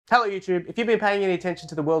Hello YouTube, if you've been paying any attention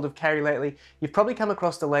to the world of carry lately, you've probably come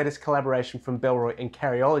across the latest collaboration from Bellroy and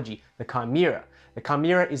Carryology, the Chimera. The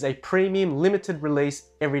Chimera is a premium limited release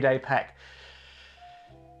everyday pack.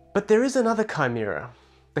 But there is another Chimera,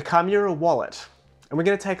 the Chimera wallet, and we're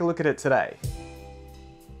going to take a look at it today.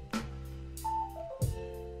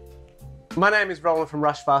 My name is Roland from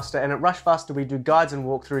Rushfaster, and at Rushfaster we do guides and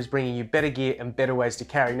walkthroughs bringing you better gear and better ways to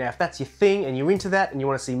carry. Now if that's your thing and you're into that and you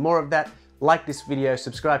want to see more of that, like this video,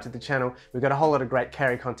 subscribe to the channel. We've got a whole lot of great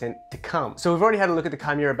carry content to come. So we've already had a look at the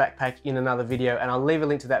Chimera backpack in another video, and I'll leave a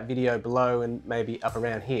link to that video below and maybe up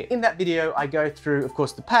around here. In that video, I go through, of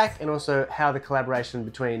course, the pack and also how the collaboration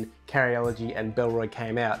between Carryology and Bellroy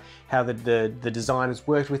came out, how the designers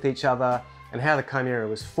worked with each other, and how the Chimera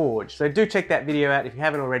was forged. So do check that video out if you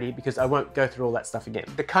haven't already, because I won't go through all that stuff again.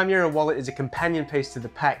 The Chimera wallet is a companion piece to the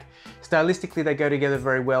pack. Stylistically, they go together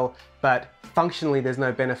very well, but functionally, there's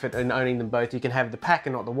no benefit in owning them both. You can have the pack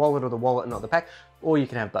and not the wallet, or the wallet and not the pack, or you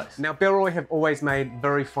can have both. Now, Bellroy have always made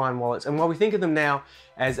very fine wallets, and while we think of them now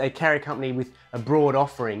as a carry company with a broad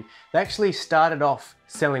offering, they actually started off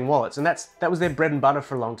selling wallets, and that was their bread and butter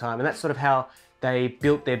for a long time, and that's sort of how they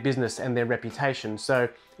built their business and their reputation. So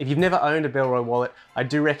if you've never owned a Bellroy wallet, I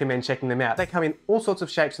do recommend checking them out. They come in all sorts of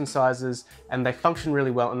shapes and sizes, and they function really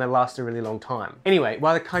well, and they last a really long time. Anyway,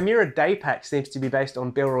 while the Chimera Day Pack seems to be based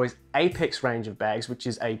on Bellroy's Apex range of bags, which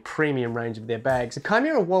is a premium range of their bags, the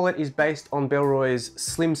Chimera wallet is based on Bellroy's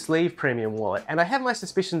Slim Sleeve Premium wallet, and I have my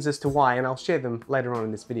suspicions as to why, and I'll share them later on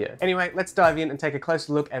in this video. Anyway, let's dive in and take a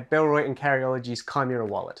closer look at Bellroy and Carryology's Chimera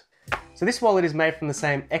wallet. So this wallet is made from the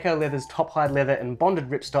same Eco Leather's top hide leather and bonded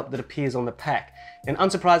ripstop that appears on the pack. And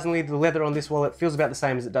unsurprisingly, the leather on this wallet feels about the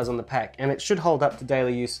same as it does on the pack, and it should hold up to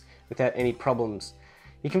daily use without any problems.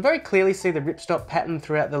 You can very clearly see the ripstop pattern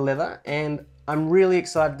throughout the leather, and I'm really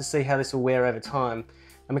excited to see how this will wear over time.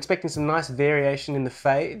 I'm expecting some nice variation in the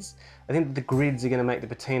fades. I think the grids are going to make the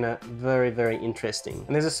patina very, very interesting.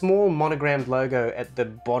 And there's a small monogrammed logo at the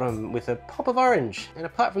bottom with a pop of orange. And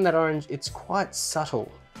apart from that orange, it's quite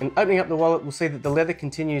subtle. And opening up the wallet, we'll see that the leather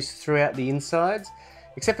continues throughout the insides,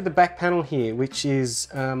 except for the back panel here, which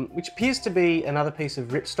appears to be another piece of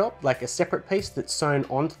ripstop, like a separate piece that's sewn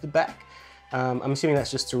onto the back. I'm assuming that's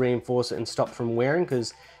just to reinforce it and stop from wearing,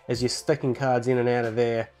 because as you're sticking cards in and out of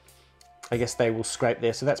there, I guess they will scrape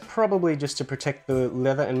there. So that's probably just to protect the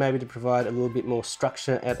leather and maybe to provide a little bit more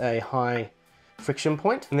structure at a high friction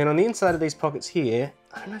point. And then on the inside of these pockets here,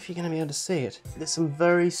 I don't know if you're going to be able to see it, there's some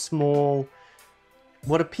very small,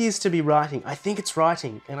 what appears to be writing. I think it's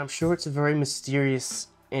writing, and I'm sure it's a very mysterious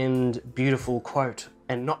and beautiful quote,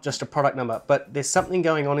 and not just a product number, but there's something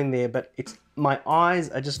going on in there, but my eyes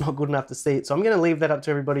are just not good enough to see it. So I'm going to leave that up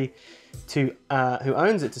to everybody who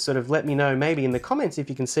owns it to sort of let me know, maybe in the comments, if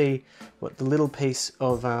you can see what the little piece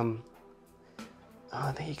of,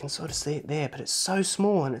 oh, there you can sort of see it there, but it's so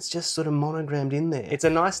small and it's just sort of monogrammed in there. It's a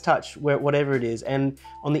nice touch, whatever it is. And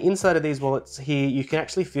on the inside of these wallets here, you can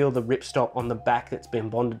actually feel the ripstop on the back that's been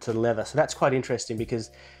bonded to the leather. So that's quite interesting,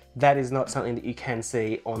 because that is not something that you can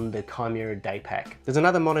see on the Chimera Day Pack. There's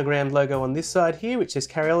another monogrammed logo on this side here, which says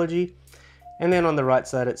Carryology. And then on the right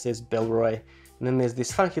side, it says Bellroy. And then there's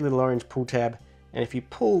this funky little orange pull tab. And if you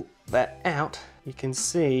pull that out, you can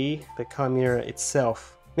see the Chimera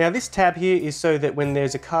itself. Now this tab here is so that when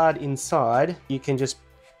there's a card inside, you can just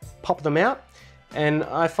pop them out. And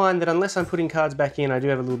I find that unless I'm putting cards back in, I do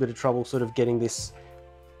have a little bit of trouble sort of getting this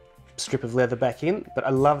strip of leather back in. But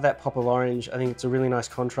I love that pop of orange. I think it's a really nice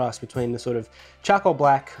contrast between the sort of charcoal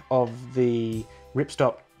black of the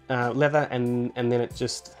ripstop leather, and then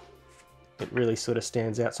it really sort of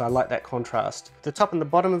stands out. So I like that contrast. The top and the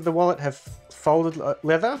bottom of the wallet have folded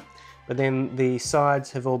leather, but then the sides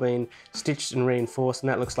have all been stitched and reinforced, and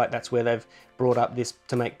that looks like that's where they've brought up this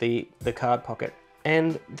to make the card pocket.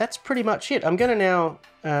 And that's pretty much it. I'm going to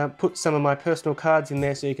now put some of my personal cards in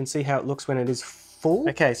there so you can see how it looks when it is full.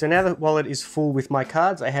 Okay, so now the wallet is full with my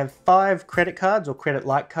cards. I have 5 credit cards or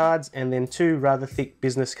credit-like cards, and then 2 rather thick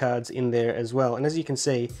business cards in there as well. And as you can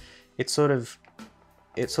see, it sort of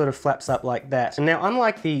flaps up like that. And now,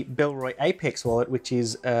 unlike the Bellroy Apex wallet, which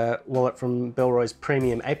is a wallet from Bellroy's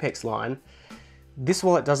premium Apex line, this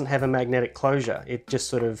wallet doesn't have a magnetic closure. It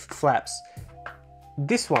just sort of flaps.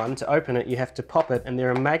 This one, to open it, you have to pop it, and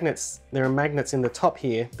there are magnets in the top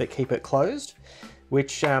here that keep it closed,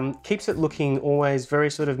 which keeps it looking always very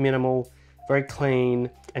sort of minimal, very clean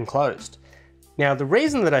and closed. Now, the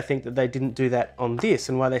reason that I think that they didn't do that on this,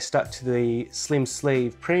 and why they stuck to the Slim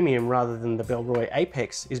Sleeve Premium rather than the Bellroy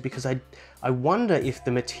Apex, is because I wonder if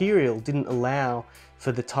the material didn't allow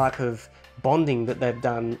for the type of bonding that they've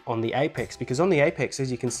done on the Apex. Because on the Apex, as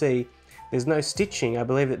you can see, there's no stitching. I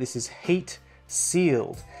believe that this is heat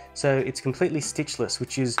sealed, so it's completely stitchless,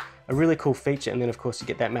 which is a really cool feature. And then of course you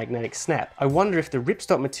get that magnetic snap. I wonder if the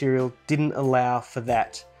ripstop material didn't allow for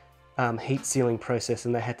that heat sealing process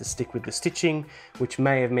and they had to stick with the stitching, which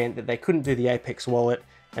may have meant that they couldn't do the Apex wallet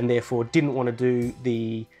and therefore didn't want to do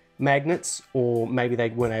the magnets, or maybe they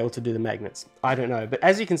weren't able to do the magnets. I don't know. But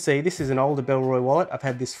as you can see, this is an older Bellroy wallet. I've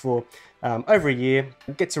had this for over a year.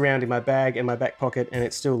 It gets around in my bag and my back pocket and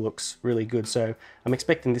it still looks really good. So I'm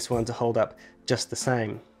expecting this one to hold up just the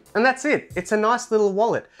same. And that's it. It's a nice little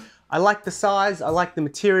wallet. I like the size, I like the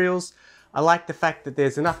materials, I like the fact that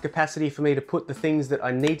there's enough capacity for me to put the things that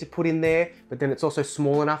I need to put in there, but then it's also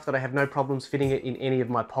small enough that I have no problems fitting it in any of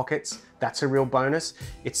my pockets. That's a real bonus.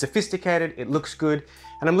 It's sophisticated, it looks good,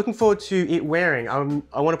 and I'm looking forward to it wearing. I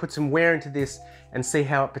want to put some wear into this and see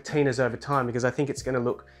how it patinas over time, because I think it's going to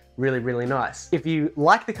look really, really nice. If you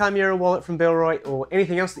like the Chimera wallet from Bellroy or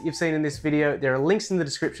anything else that you've seen in this video, there are links in the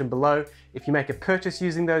description below. If you make a purchase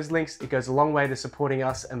using those links, it goes a long way to supporting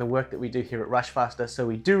us and the work that we do here at Rushfaster, so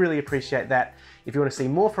we do really appreciate that. If you want to see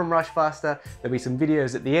more from Rushfaster, there'll be some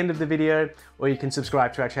videos at the end of the video, or you can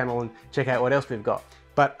subscribe to our channel and check out what else we've got.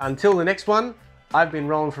 But until the next one, I've been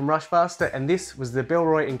Roland from Rushfaster, and this was the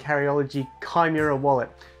Bellroy and Carryology Chimera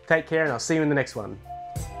wallet. Take care, and I'll see you in the next one.